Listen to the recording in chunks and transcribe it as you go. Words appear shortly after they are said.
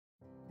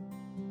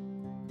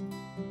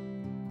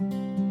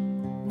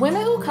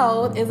Women Who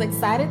Code is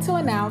excited to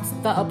announce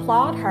the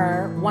Applaud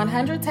Her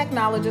 100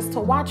 Technologists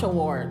to Watch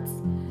Awards.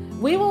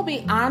 We will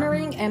be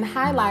honoring and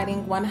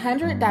highlighting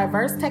 100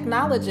 diverse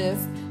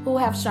technologists who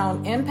have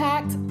shown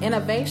impact,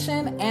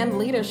 innovation, and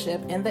leadership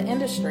in the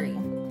industry.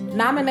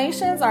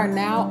 Nominations are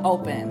now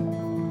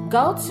open.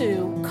 Go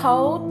to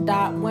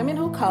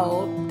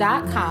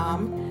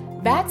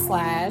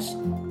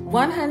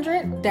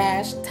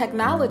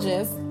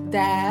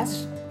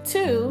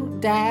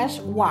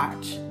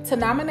code.womenwhocode.com/100-technologists-2-watch to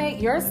nominate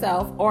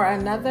yourself or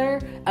another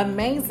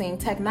amazing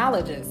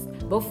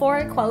technologist before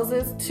it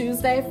closes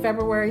Tuesday,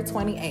 February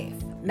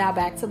 28th. Now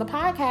back to the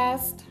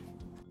podcast.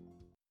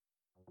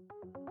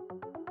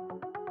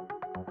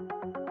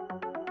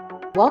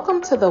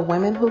 Welcome to the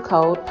Women Who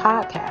Code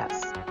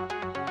podcast.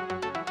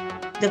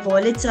 The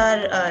wallets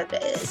are,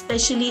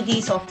 especially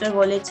the software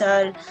wallets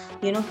are,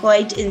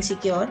 quite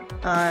insecure.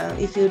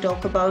 If you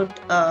talk about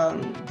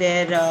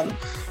their,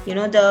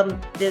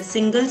 the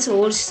single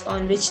source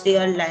on which they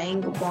are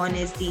lying upon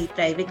is the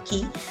private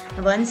key.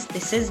 Once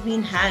this has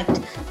been hacked,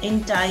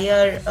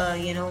 entire,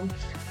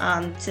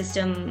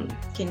 system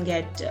can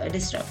get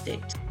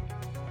disrupted.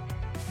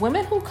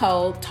 Women Who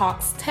Code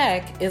Talks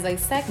Tech is a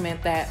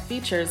segment that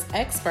features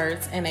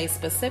experts in a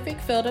specific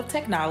field of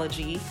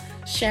technology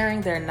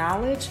sharing their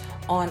knowledge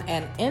on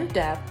an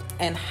in-depth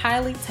and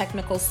highly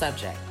technical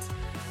subject.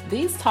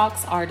 These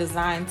talks are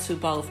designed to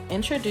both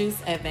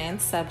introduce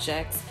advanced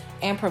subjects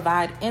and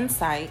provide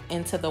insight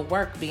into the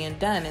work being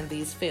done in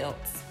these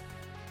fields.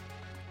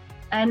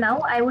 And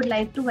now I would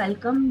like to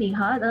welcome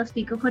Neha, the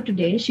speaker for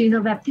today. She's a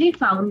Web3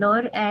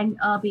 founder and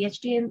a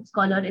PhD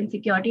scholar in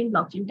security and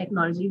blockchain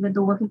technology with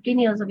over 15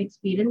 years of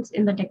experience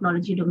in the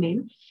technology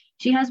domain.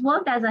 She has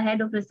worked as a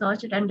head of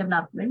research and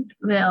development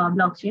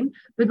blockchain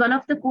with one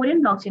of the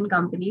Korean blockchain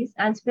companies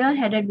and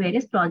spearheaded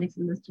various projects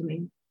in this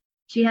domain.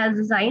 She has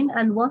designed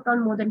and worked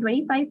on more than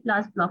 25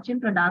 plus blockchain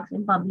products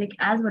in public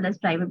as well as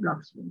private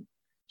blockchain.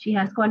 She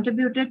has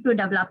contributed to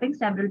developing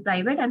several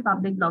private and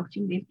public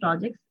blockchain-based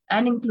projects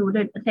and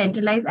included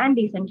centralized and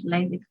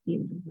decentralized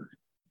exchanges.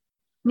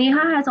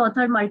 Neha has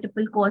authored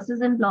multiple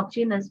courses in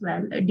blockchain as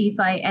well,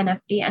 DeFi,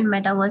 NFT, and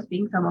Metaverse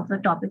being some of the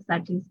topics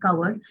that she's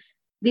covered.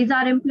 These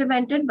are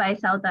implemented by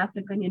South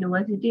African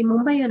University,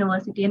 Mumbai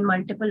University, and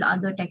multiple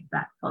other tech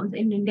platforms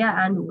in India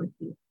and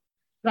overseas.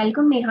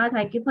 Welcome, Neha.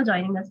 Thank you for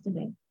joining us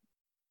today.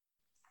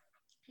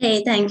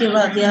 Hey, thank you,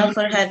 Bhavya,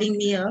 for having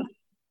me here.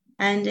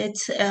 And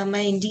it's my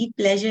indeed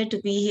pleasure to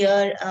be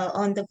here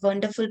on the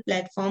wonderful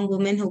platform,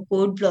 Women Who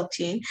Code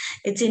Blockchain.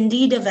 It's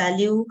indeed a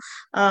value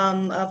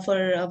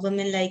for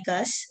women like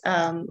us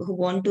who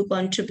want to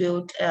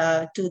contribute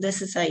to the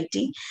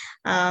society.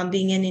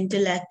 Being an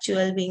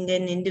intellectual, being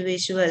an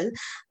individual,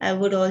 I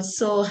would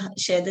also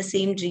share the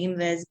same dream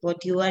as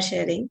what you are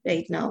sharing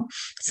right now.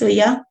 So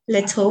yeah,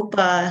 let's hope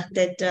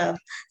that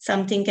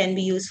something can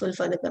be useful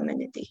for the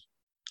community.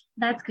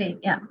 That's great.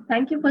 Yeah.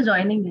 Thank you for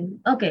joining in.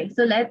 Okay.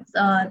 So let's,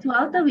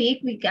 throughout the week,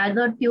 we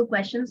gathered few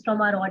questions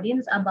from our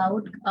audience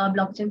about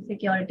blockchain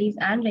securities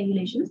and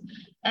regulations.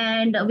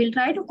 And we'll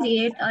try to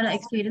create an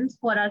experience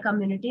for our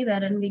community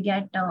wherein we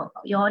get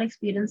your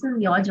experience and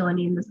your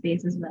journey in the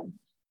space as well.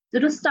 So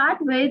to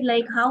start with,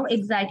 like, how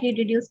exactly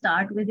did you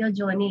start with your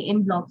journey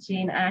in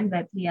blockchain and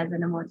Web3 as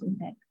an emerging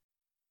tech?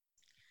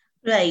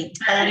 Right.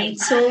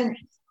 Sorry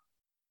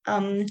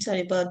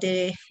about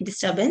the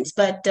disturbance,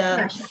 but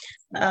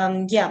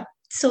yeah.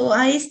 So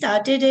I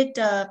started it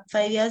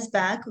 5 years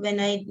back when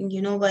I,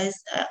 was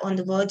on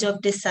the verge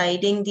of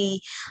deciding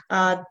the,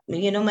 my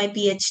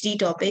PhD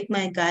topic.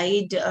 My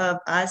guide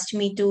asked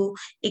me to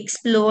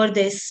explore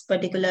this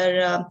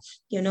particular,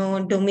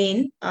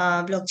 domain,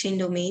 blockchain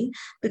domain,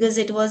 because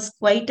it was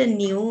quite a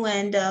new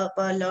and a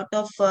lot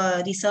of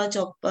research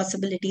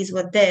possibilities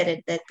were there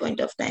at that point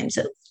of time.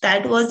 So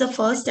that was the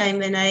first time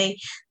when I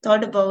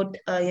thought about,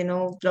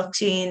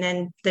 blockchain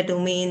and the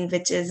domain,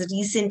 which is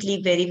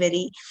recently very,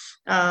 very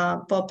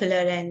popular,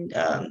 and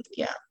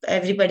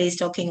everybody is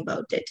talking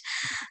about it.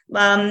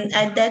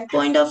 At that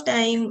point of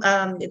time,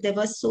 there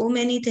were so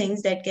many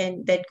things that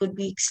could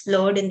be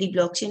explored in the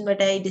blockchain,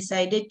 but I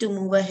decided to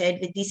move ahead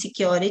with the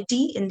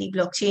security in the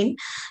blockchain,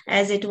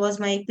 as it was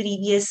my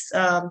previous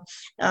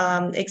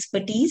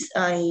expertise.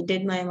 I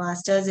did my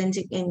master's in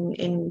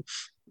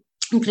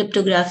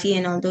cryptography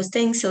and all those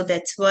things. So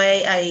that's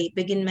why I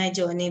begin my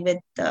journey with,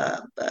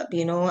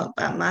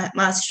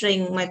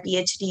 mastering my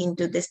PhD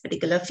into this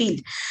particular field.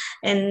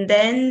 And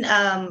then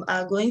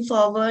going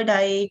forward,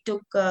 I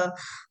took,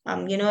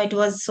 it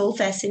was so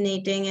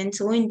fascinating and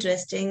so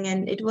interesting.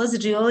 And it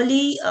was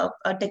really a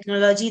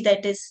technology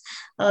that is,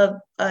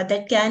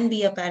 that can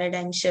be a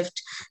paradigm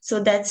shift.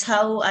 So that's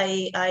how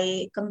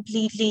I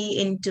completely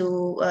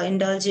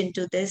indulge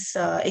into this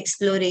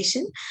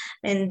exploration.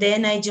 And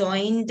then I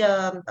joined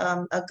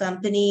a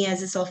company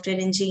as a software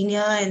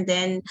engineer, and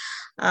then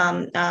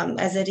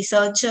as a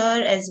researcher,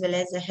 as well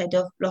as a head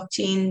of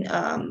blockchain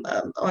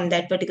on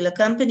that particular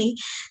company.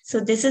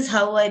 So this is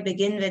how I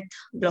begin with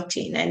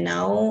blockchain. And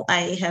now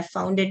I have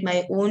founded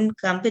my own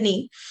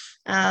company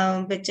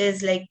which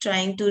is like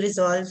trying to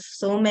resolve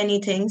so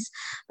many things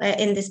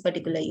in this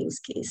particular use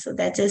case. So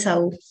that is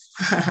how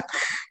I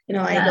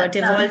Yeah, got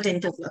evolved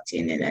into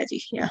blockchain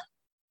energy. Yeah.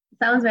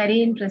 sounds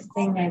very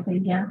interesting, I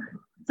think. Yeah.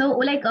 So,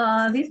 like,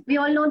 we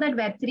all know that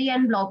Web3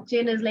 and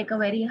blockchain is like a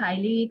very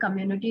highly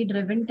community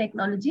driven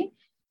technology.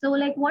 So,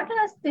 like, what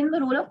has been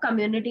the role of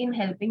community in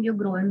helping you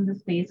grow in this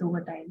space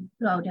over time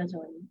throughout your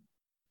journey?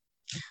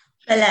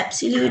 Well,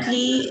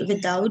 absolutely.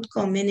 Without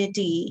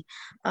community,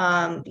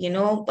 reaching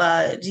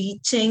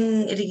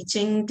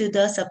to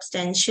the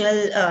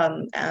substantial,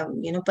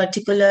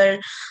 particular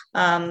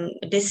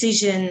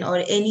decision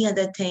or any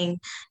other thing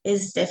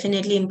is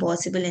definitely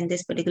impossible in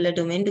this particular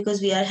domain,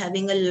 because we are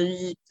having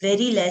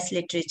very less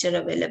literature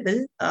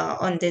available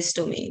on this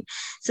domain.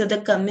 So the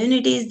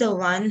community is the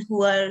one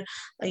who are,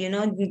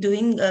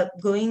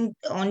 going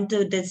on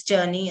to this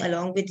journey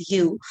along with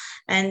you,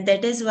 and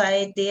that is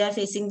why they are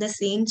facing the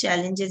same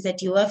challenges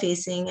that you are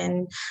facing,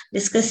 and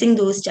discussing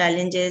those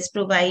challenges,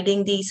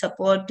 providing the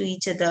support to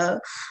each other.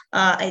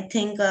 I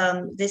think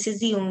this is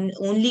the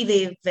only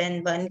way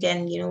when one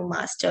can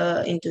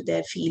master into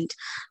their field,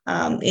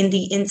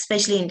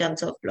 especially in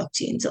terms of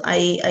blockchain. So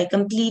I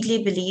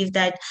completely believe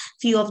that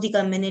few of the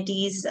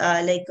communities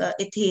like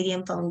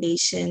Ethereum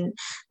Foundation,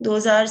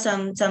 those are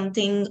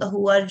something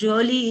who are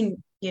really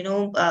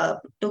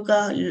took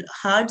a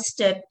hard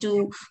step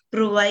to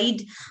provide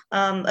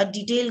a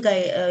detailed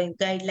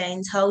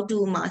guidelines how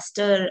to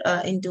master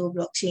into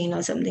blockchain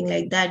or something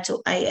like that.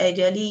 So I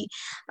really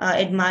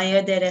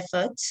admire their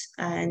efforts,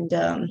 and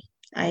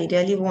I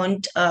really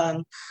want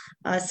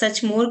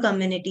such more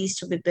communities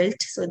to be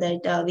built, so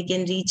that we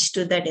can reach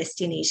to the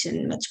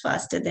destination much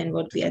faster than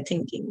what we are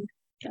thinking.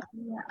 Yeah.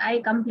 I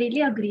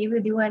completely agree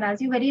with you. And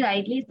as you very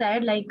rightly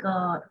said, like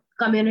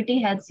community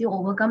helps you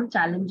overcome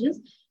challenges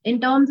in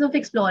terms of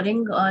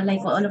exploring like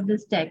all of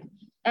this tech.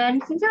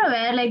 And since you're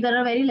aware, like there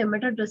are very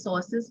limited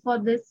resources for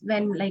this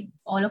when like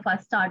all of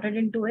us started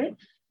into it.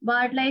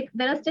 But like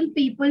there are still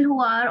people who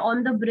are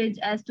on the bridge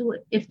as to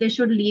if they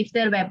should leave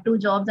their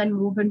Web2 jobs and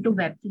move into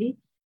Web3.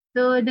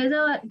 So there's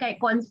a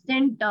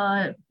constant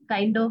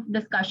kind of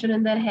discussion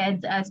in their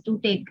heads as to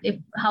take if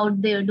how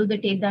they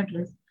take that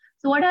risk.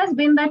 So, what has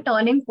been that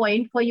turning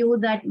point for you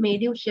that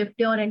made you shift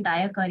your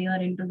entire career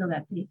into the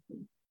Web3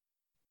 space?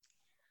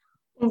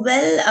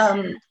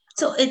 Well,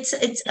 so it's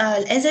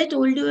as I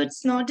told you,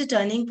 it's not a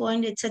turning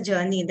point. It's a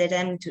journey that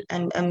I'm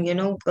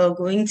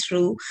going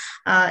through.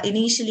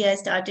 Initially, I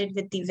started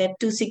with the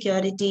Web2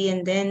 security,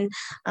 and then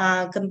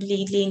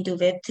completely into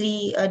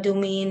Web3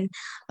 domain.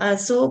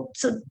 So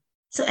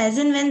as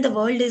and when the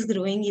world is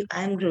growing,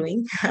 I'm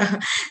growing.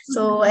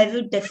 So I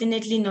would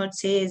definitely not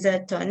say it's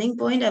a turning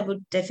point. I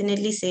would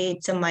definitely say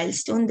it's a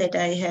milestone that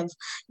I have,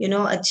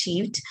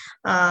 achieved.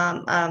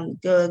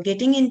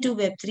 Getting into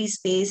Web3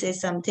 space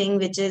is something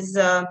which is,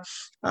 I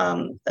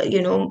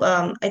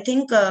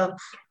think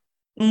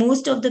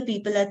most of the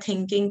people are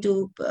thinking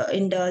to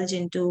indulge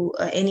into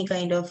any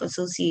kind of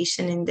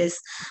association in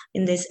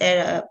this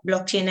era,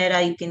 blockchain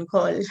era, you can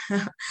call.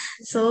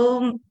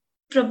 So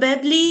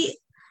probably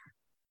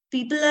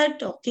people are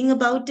talking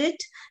about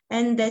it,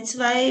 and that's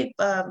why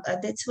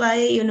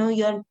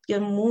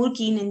you're more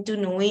keen into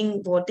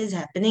knowing what is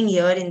happening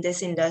here in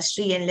this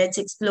industry, and let's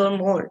explore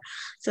more.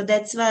 So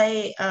that's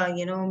why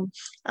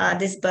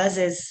this buzz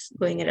is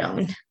going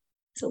around.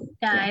 So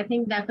Yeah, I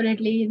think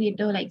definitely you need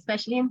to like,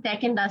 especially in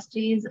tech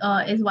industries,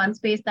 is one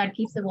space that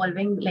keeps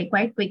evolving like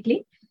quite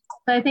quickly.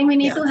 So I think we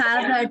need yeah. to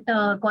have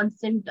that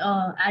constant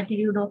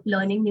attitude of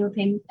learning new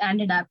things and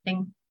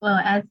adapting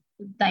as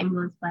time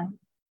goes by.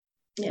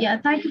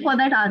 Yeah, thank you for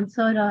that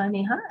answer,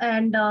 Neha.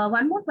 And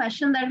one more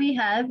question that we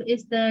have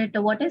is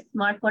that what is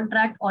smart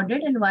contract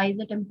audit and why is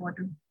it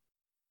important?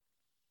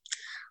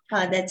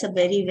 That's a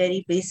very,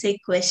 very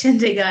basic question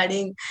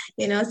regarding,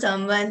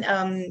 someone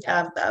who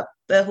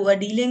are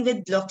dealing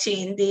with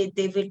blockchain.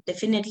 They will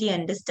definitely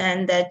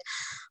understand that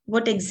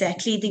what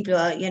exactly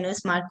the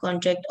smart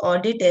contract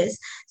audit is.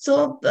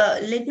 So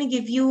let me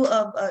give you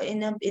a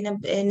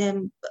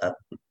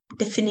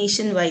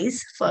definition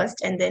wise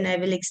first, and then I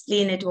will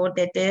explain it what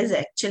it is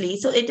actually.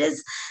 So it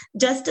is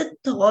just a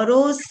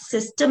thorough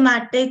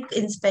systematic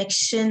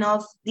inspection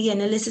of the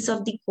analysis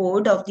of the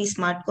code of the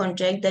smart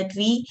contract that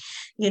we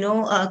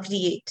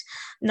create.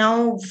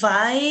 Now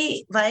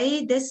why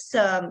this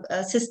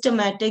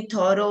systematic,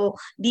 thorough,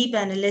 deep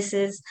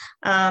analysis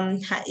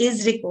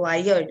is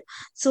required?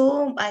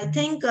 So I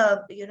think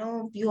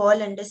you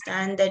all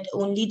understand that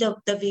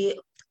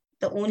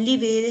the only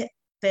way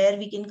where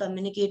we can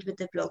communicate with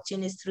the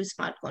blockchain is through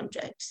smart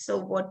contracts. So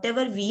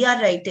whatever we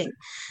are writing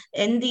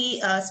in the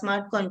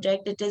smart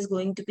contract, it is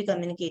going to be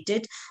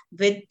communicated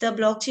with the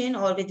blockchain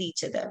or with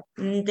each other.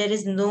 There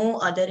is no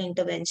other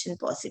intervention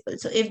possible.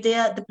 So if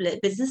the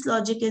business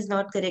logic is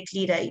not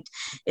correctly right,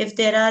 if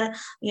there are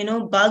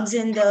bugs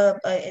in the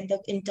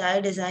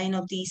entire design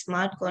of the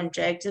smart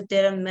contracts, if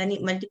there are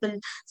multiple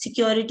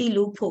security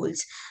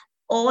loopholes,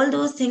 all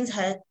those things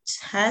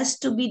has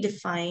to be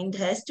defined,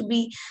 has to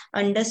be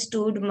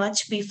understood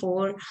much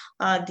before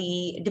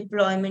the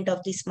deployment of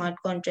the smart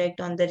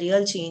contract on the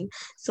real chain.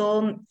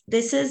 So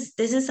this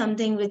is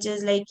something which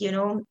is like,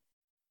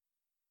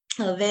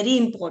 very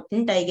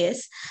important, I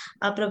guess,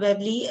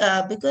 probably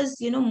because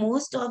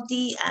most of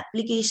the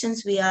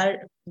applications we are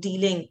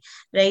dealing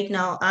right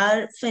now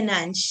are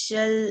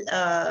financial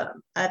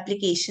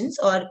applications,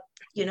 or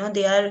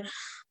they are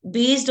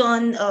based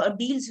on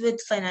deals with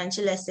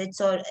financial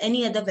assets or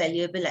any other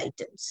valuable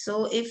items.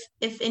 So if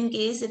in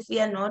case if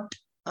we are not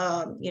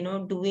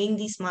doing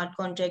the smart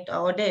contract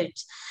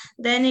audits,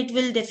 then it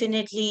will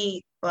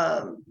definitely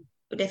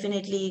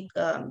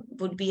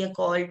would be a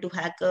call to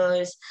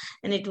hackers,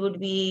 and it would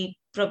be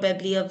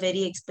probably a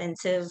very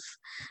expensive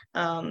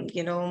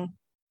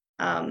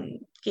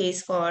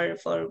case for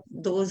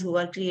those who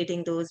are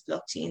creating those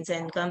blockchains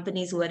and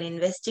companies who are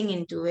investing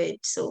into it.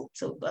 So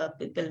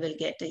people will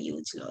get a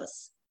huge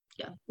loss.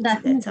 Yeah, so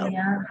that's how. Definitely,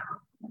 yeah.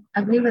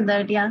 Agree with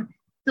that, yeah.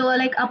 So,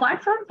 like,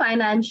 apart from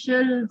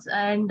financials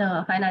and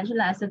financial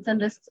assets and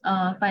risks,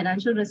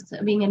 financial risks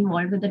being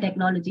involved with the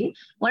technology,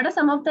 what are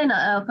some of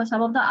the for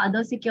some of the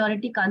other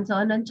security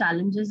concern and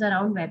challenges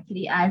around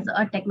Web3 as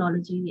a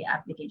technology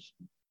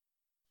application?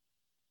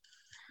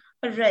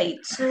 Right.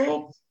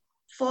 So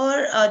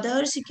for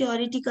other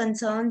security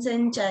concerns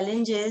and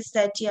challenges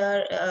that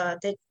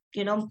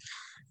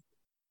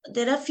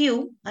there are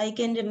few I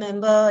can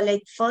remember.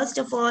 Like, first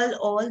of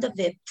all the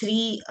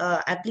Web3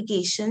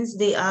 applications,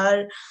 they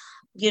are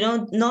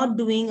not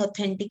doing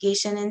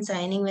authentication and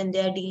signing when they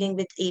are dealing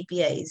with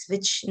APIs,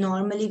 which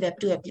normally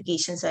Web2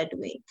 applications are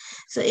doing.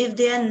 So if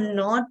they are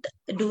not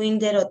doing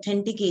their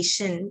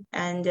authentication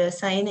and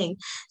signing,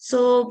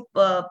 so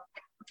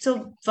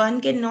so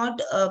one cannot,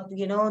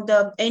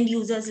 the end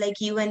users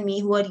like you and me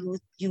who are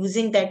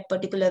using that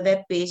particular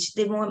web page,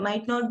 they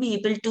might not be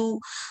able to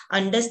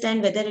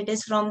understand whether it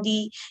is from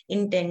the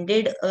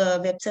intended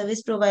web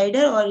service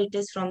provider or it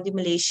is from the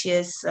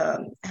malicious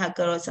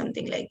hacker or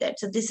something like that.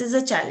 So this is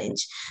a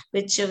challenge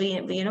which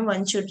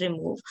one should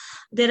remove.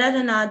 There are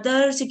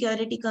another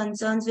security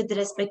concerns with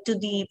respect to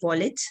the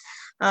wallets.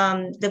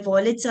 The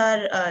wallets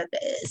are,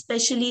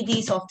 especially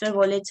the software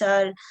wallets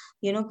are,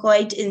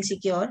 quite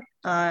insecure.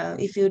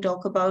 If you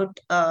talk about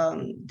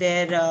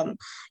their,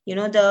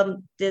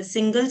 the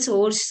single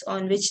source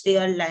on which they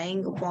are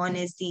lying upon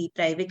is the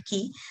private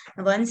key.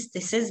 Once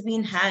this has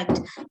been hacked,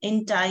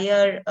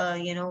 entire,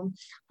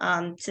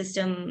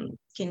 system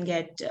can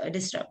get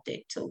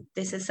disrupted. So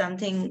this is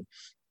something.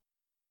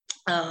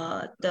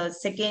 The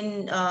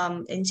second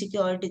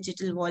insecure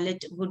digital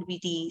wallet would be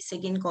the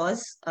second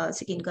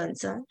second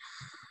concern.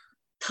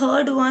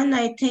 Third one,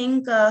 I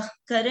think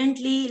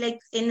currently, like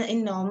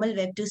in normal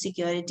Web2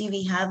 security,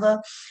 we have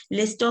a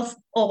list of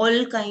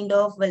all kind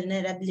of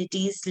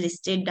vulnerabilities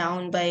listed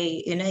down by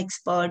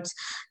experts,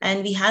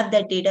 and we have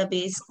that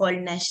database called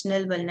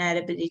National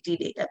Vulnerability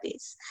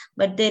Database.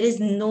 But there is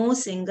no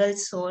single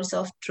source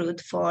of truth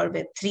for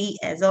Web3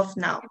 as of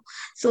now.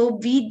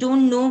 So we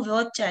don't know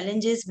what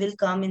challenges will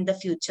come in the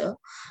future,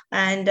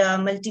 and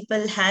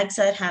multiple hacks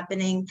are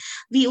happening.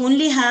 We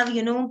only have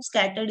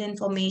scattered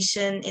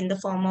information in the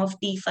form of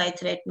DeFi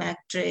threat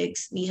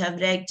matrix. We have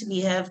RECT,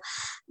 we have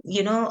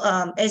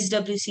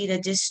SWC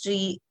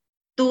registry.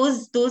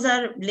 Those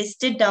are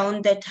listed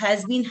down that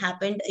has been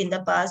happened in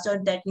the past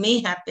or that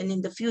may happen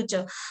in the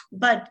future.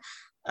 But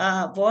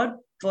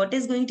what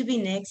is going to be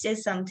next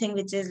is something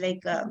which is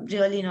like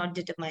really not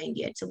determined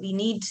yet. So we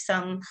need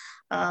some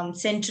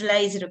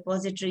centralized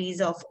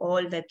repositories of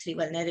all Web3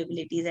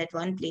 vulnerabilities at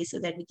one place so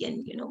that we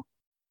can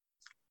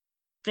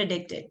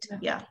predict it.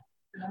 Yeah.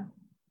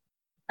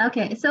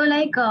 Okay, so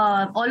like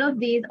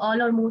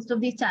all or most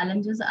of these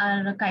challenges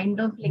are kind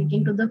of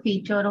linking to the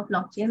feature of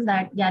blockchain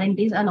that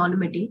guarantees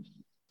anonymity.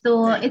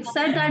 So Right. it's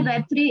said that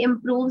Web3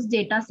 improves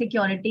data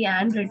security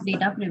and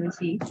data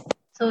privacy.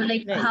 So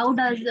like, Right. how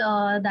does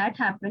that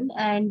happen?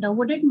 And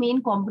would it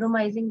mean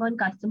compromising on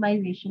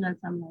customization at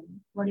some level?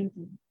 What do you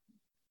think?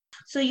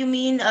 So you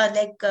mean how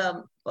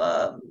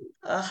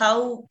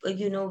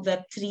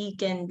Web3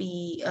 can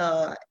be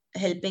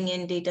helping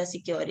in data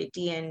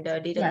security and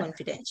data Yes.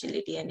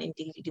 confidentiality and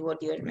integrity,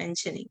 what you are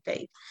mentioning,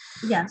 right?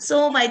 Yeah.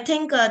 So I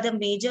think the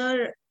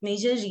major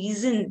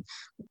reason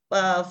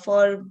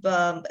for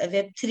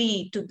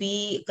Web3 to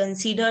be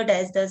considered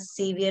as the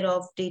savior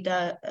of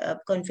data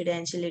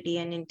confidentiality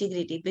and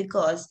integrity,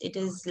 because it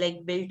is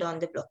like built on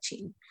the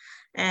blockchain.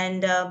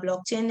 And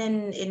blockchain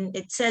in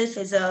itself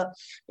is a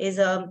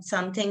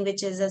something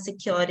which is a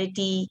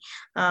security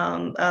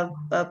a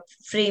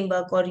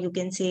framework, or you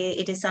can say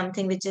it is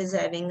something which is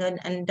having an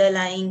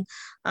underlying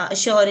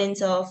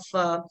assurance of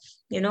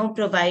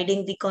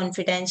providing the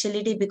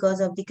confidentiality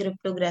because of the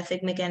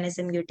cryptographic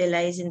mechanism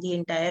utilized in the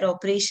entire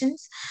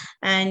operations,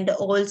 and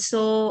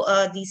also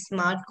the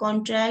smart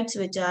contracts,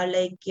 which are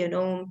like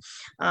the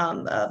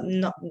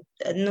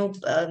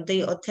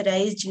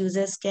authorized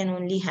users can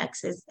only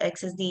access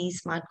the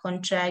smart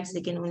contracts.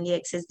 They can only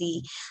access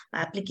the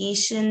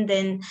application.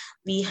 Then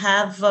we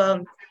have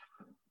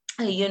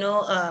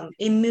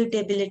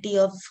immutability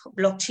of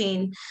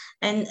blockchain,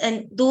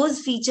 and those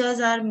features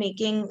are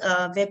making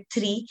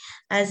Web3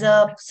 as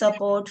a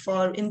support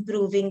for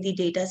improving the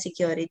data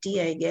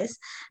security, I guess.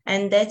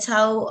 And that's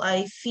how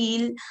I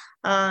feel.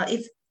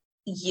 If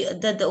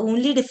the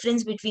only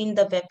difference between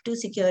the Web2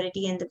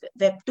 security and the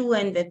Web2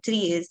 and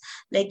Web3 is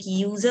like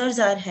users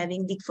are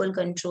having the full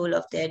control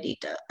of their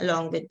data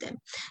along with them.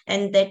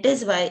 And that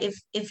is why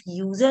if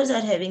users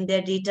are having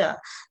their data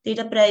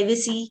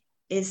privacy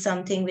is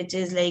something which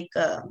is like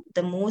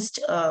the most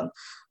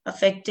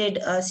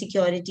affected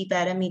security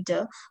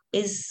parameter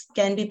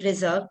can be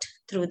preserved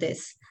through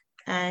this.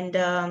 And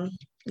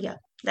yeah,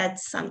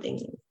 that's something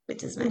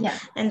which is mine. Yeah.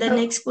 And the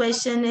next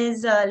question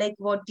is like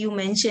what you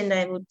mentioned.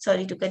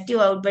 Sorry to cut you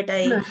out, but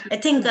I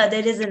think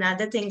there is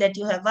another thing that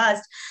you have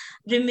asked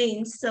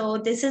remains. So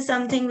this is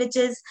something which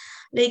is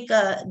like,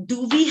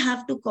 do we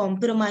have to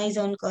compromise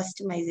on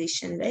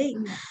customization, right?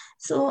 Yeah.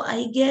 So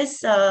I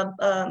guess,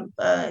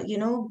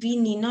 we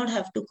need not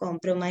have to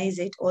compromise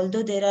it,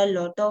 although there are a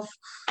lot of,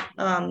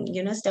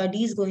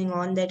 studies going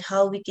on that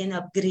how we can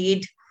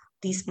upgrade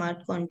these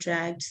smart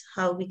contracts,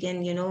 how we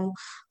can,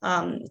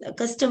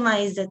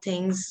 customize the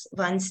things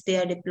once they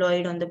are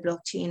deployed on the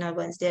blockchain or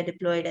once they are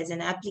deployed as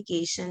an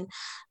application.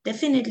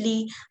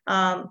 Definitely,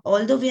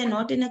 although we are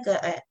not in a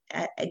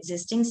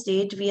existing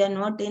state, we are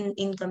not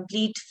in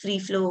complete free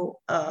flow,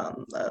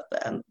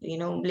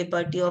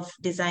 liberty of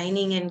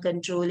designing and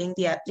controlling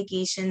the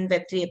application,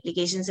 Web3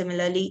 application,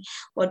 similarly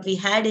what we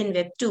had in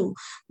Web2.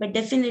 But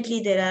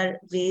definitely there are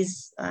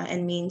ways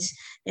and means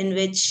in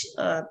which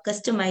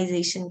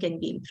customization can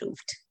be improved.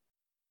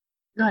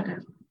 Got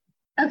it.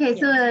 Okay,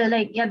 so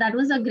that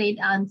was a great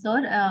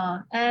answer.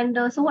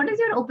 So what is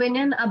your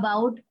opinion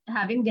about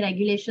having the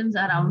regulations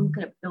around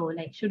crypto?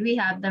 Like, should we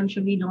have them?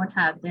 Should we not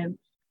have them?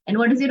 And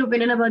what is your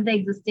opinion about the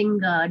existing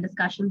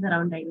discussions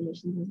around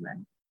regulations as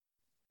well?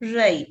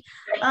 Right.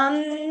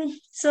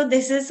 So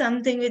this is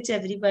something which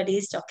everybody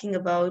is talking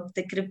about,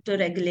 the crypto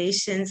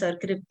regulations or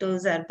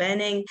cryptos are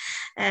banning.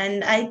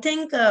 And I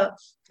think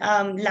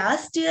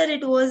last year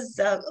it was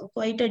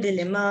quite a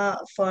dilemma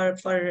for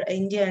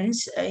Indian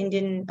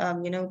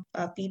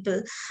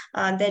people,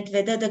 that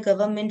whether the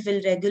government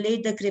will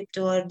regulate the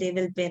crypto or they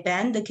will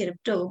ban the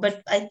crypto.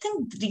 But I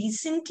think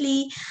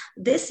recently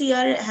this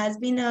year has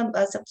been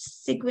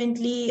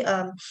subsequently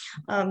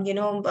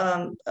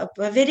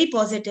very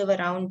positive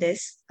around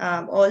this.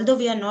 Although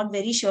we are not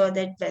very sure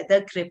that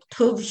whether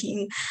crypto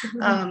being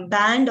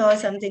banned or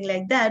something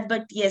like that,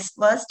 but yes,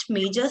 first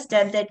major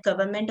step that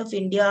government of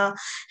India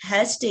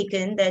has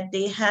taken, that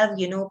they have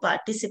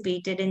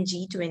participated in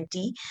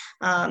G20,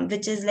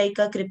 which is like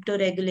a crypto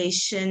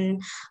regulation.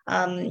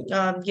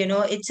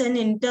 It's an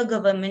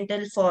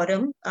intergovernmental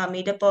forum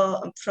made up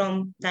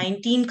from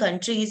 19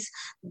 countries.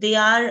 They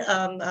are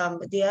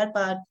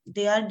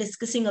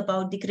discussing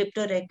about the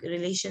crypto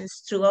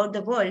relations throughout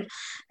the world,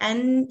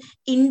 and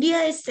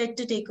India is set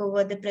to take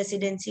over the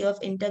presidency of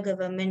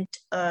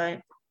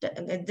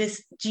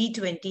this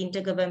G20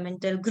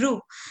 intergovernmental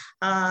group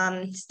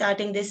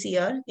starting this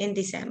year in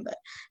December.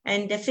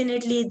 And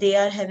definitely they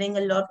are having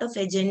a lot of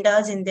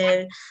agendas in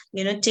their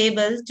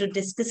table to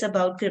discuss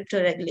about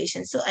crypto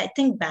regulation. So I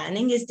think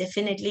banning is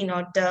definitely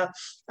not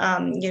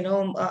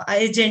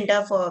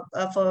agenda for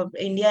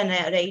India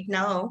right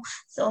now.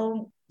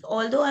 So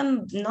although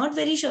I'm not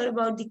very sure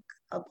about the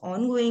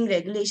ongoing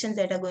regulations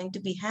that are going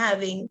to be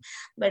having,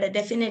 but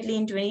definitely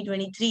in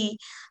 2023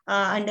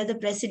 under the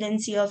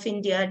presidency of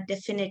India,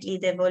 definitely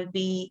there will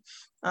be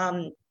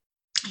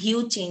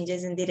huge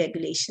changes in the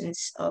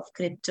regulations of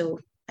crypto,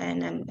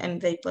 and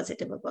I'm very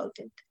positive about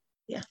it.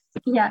 Yeah.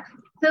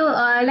 So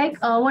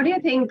what do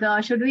you think,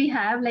 should we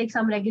have like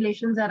some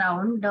regulations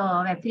around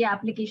Web3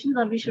 applications,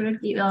 or should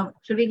we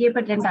keep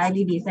it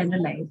entirely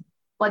decentralized?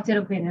 What's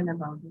your opinion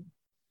about it?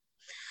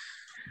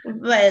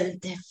 Well,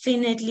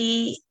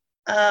 definitely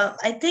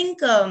I think,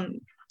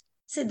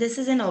 so this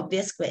is an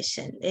obvious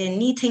question.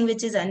 Anything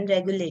which is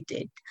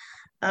unregulated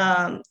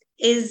can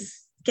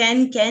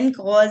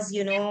cause,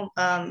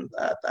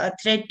 a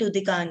threat to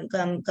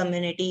the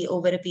community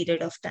over a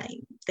period of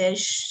time. There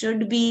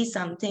should be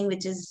something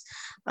which is,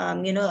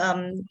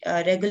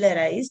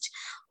 regularized.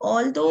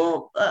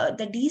 Although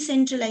the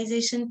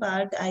decentralization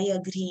part, I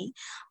agree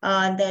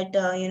that,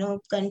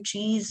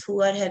 countries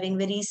who are having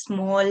very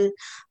small,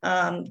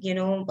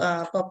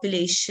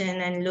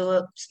 population and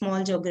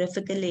small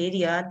geographical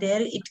area,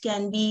 there it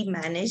can be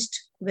managed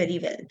very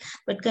well.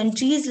 But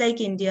countries like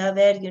India,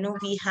 where,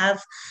 we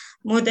have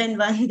more than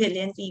 1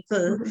 billion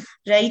people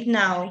right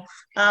now,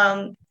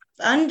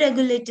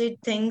 unregulated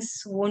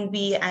things won't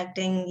be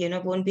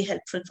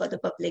helpful for the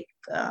public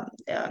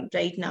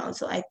right now.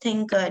 So I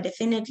think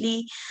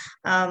definitely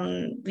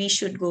we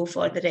should go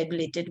for the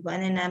regulated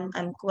one, and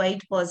I'm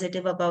quite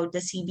positive about the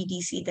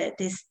CBDC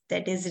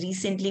that is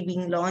recently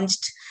being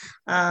launched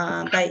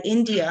by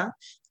India.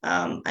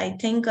 I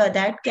think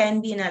that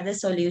can be another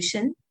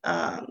solution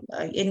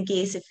in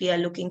case if we are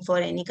looking for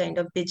any kind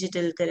of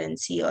digital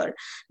currency or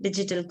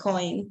digital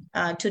coin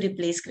to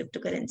replace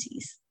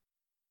cryptocurrencies.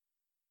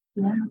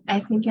 Yeah,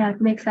 I think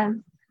it makes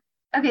sense.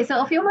 Okay,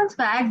 so a few months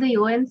back, the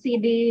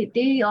UNCD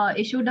they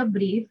issued a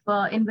brief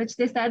in which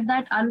they said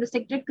that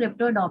unrestricted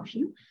crypto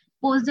adoption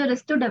posed a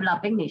risk to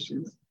developing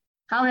nations.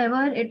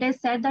 However, it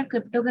is said that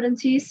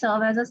cryptocurrencies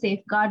serve as a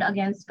safeguard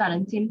against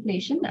currency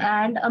inflation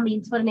and a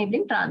means for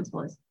enabling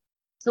transfers.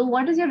 So,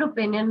 what is your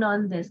opinion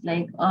on this?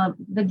 Like,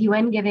 with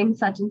UN giving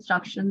such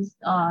instructions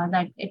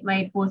that it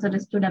might pose a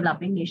risk to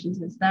developing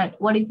nations, is that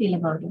what do you feel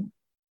about it?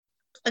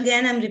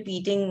 Again, I'm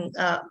repeating,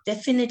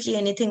 definitely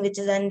anything which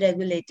is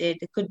unregulated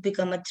could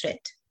become a threat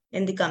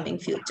in the coming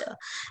future.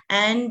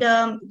 And,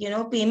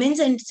 payments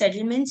and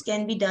settlements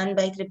can be done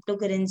by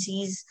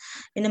cryptocurrencies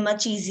in a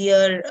much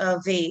easier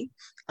way.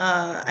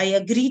 I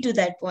agree to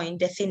that point,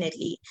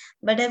 definitely.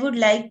 But I would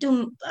like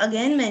to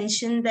again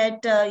mention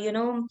that, that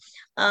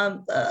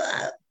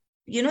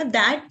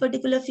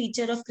particular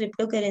feature of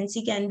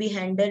cryptocurrency can be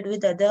handled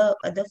with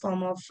other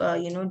form of,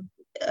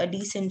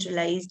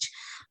 decentralized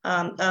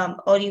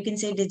or you can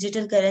say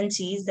digital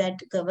currencies that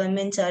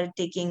governments are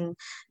taking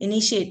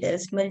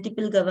initiatives.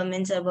 Multiple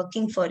governments are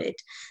working for it.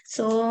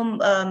 So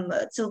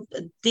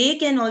they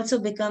can also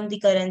become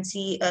the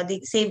currency, the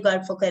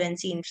safeguard for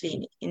currency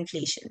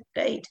inflation,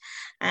 right?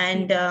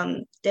 And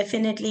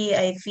definitely,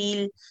 I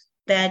feel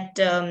that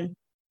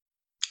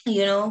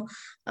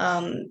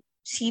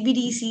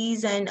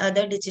CBDCs and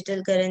other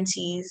digital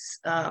currencies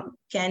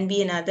can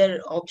be another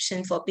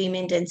option for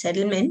payment and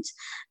settlements,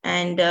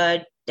 and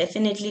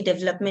definitely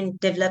developing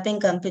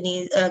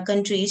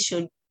countries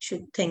should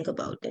think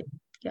about it.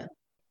 Yeah.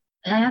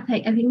 I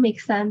think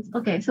makes sense.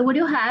 Okay, so would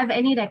you have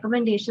any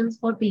recommendations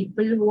for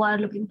people who are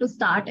looking to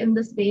start in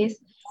the space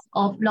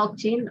of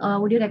blockchain?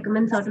 Would you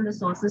recommend certain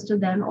resources to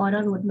them or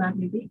a roadmap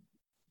maybe?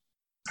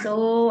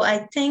 So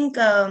I think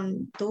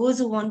those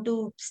who want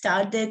to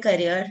start their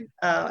career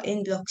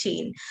in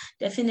blockchain,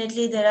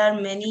 definitely there are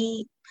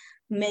many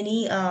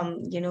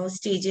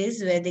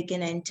stages where they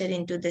can enter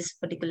into this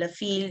particular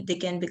field. They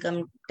can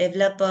become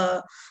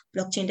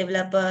blockchain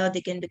developer,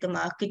 they can become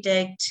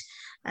architect,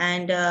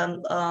 and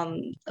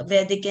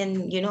where they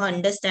can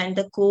understand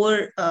the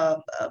core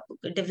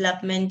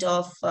development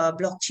of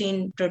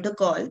blockchain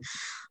protocol.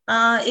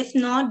 If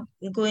not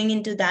going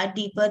into that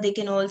deeper, they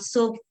can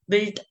also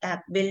build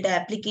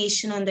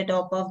application on the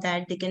top of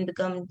that. They can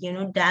become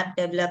dApp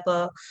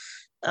developer,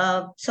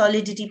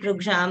 Solidity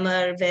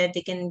programmer, where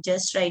they can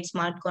just write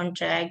smart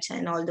contracts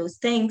and all those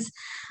things.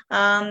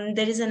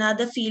 There is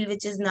another field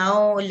which is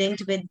now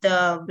linked with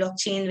the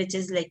blockchain, which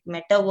is like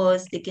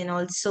metaverse. They can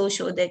also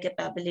show their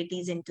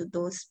capabilities into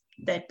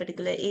that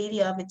particular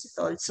area, which is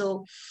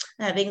also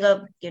having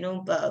a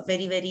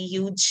very, very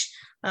huge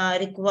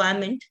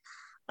requirement.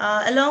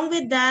 Along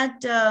with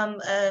that,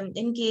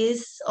 in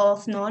case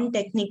of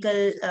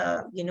non-technical,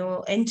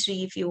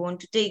 entry, if you want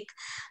to take,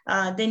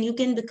 then you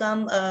can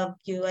become a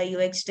UI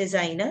UX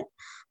designer,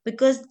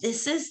 because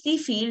this is the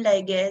field,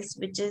 I guess,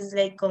 which is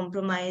like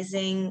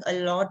compromising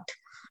a lot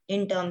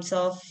in terms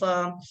of,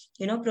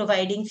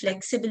 providing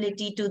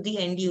flexibility to the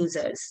end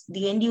users.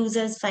 The end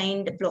users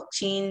find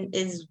blockchain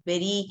is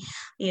very,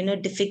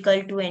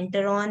 difficult to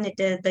enter on.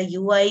 The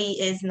UI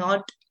is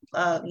not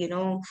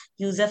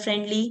user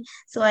friendly.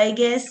 So I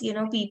guess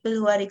people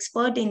who are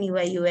expert in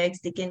UI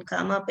UX, they can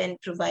come up and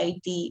provide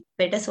the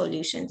better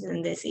solutions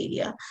in this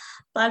area.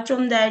 Apart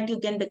from that, you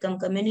can become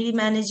community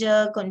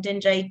manager,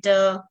 content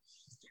writer,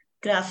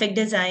 graphic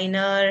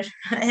designer,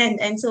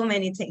 and so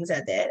many things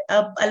are there,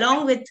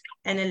 along with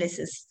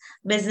analysis,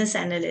 business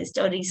analyst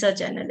or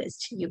research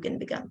analyst you can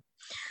become.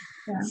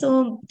 Yeah.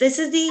 So this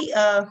is the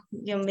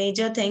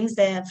major things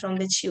there from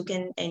which you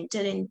can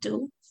enter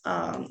into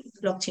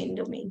blockchain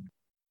domain.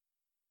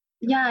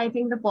 Yeah, I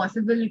think the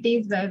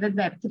possibilities with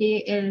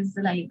Web3 is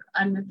like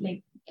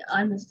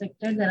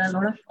unrestricted. There are a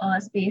lot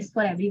of space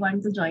for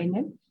everyone to join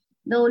in.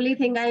 The only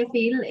thing I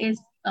feel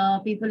is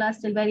people are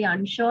still very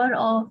unsure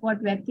of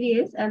what Web3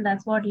 is, and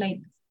that's what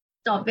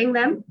stopping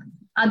them.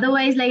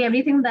 Otherwise,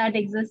 everything that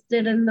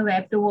existed in the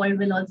Web2 world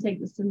will also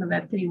exist in the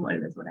Web3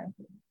 world, is what I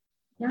think.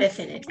 Yeah.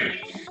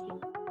 Definitely.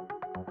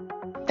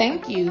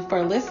 Thank you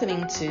for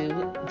listening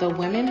to the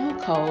Women Who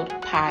Code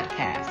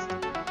podcast.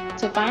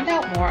 To find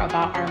out more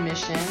about our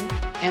mission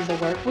and the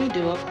work we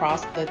do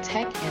across the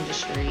tech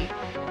industry,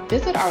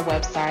 visit our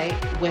website,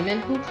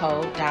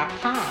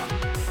 womenwhocode.com.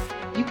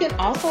 You can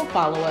also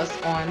follow us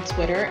on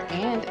Twitter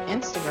and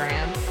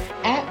Instagram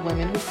at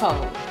Women Who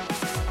Code.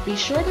 Be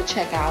sure to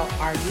check out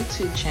our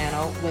YouTube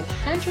channel with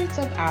hundreds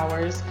of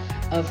hours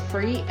of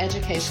free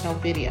educational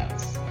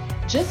videos.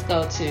 Just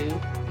go to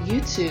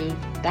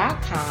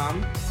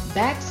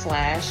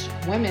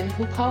youtube.com/Women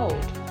Who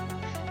Code.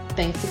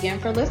 Thanks again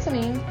for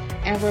listening,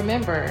 and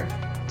remember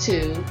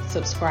to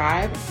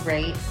subscribe,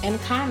 rate, and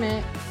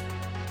comment.